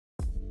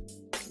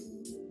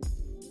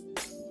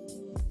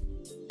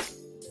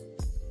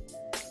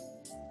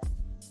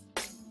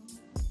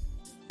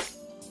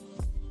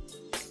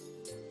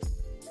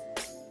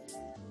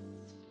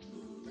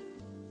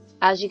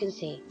As you can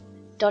see,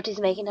 Dott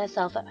is making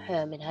herself at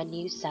home in her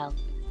new cell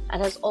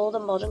and has all the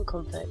modern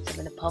comforts of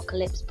an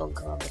apocalypse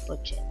bunker on the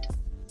budget.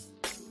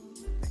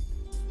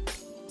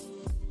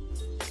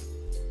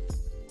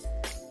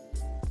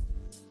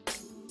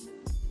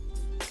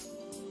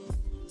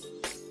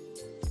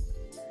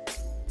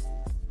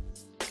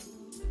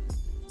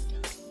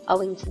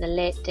 Owing to the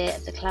late date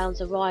of the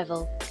clown's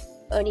arrival,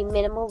 only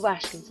minimal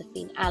rations have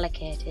been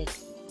allocated,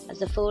 as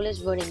the fool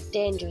is running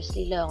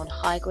dangerously low on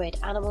high-grade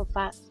animal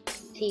fats,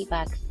 tea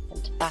bags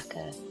and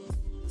tobacco.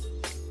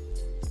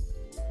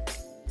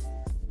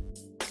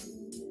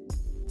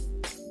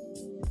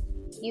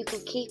 You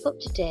can keep up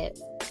to date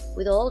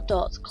with all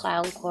Dott's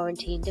clown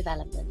quarantine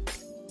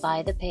developments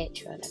via the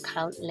Patreon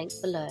account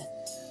linked below,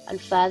 and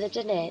further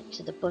donate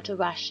to the butter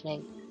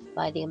rationing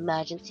via the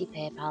emergency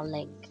PayPal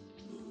link.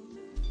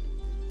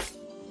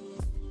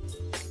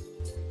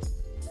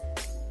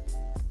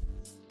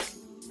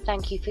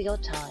 Thank you for your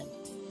time.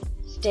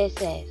 Stay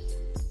safe,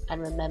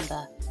 and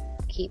remember,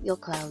 keep your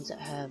clowns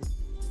at home.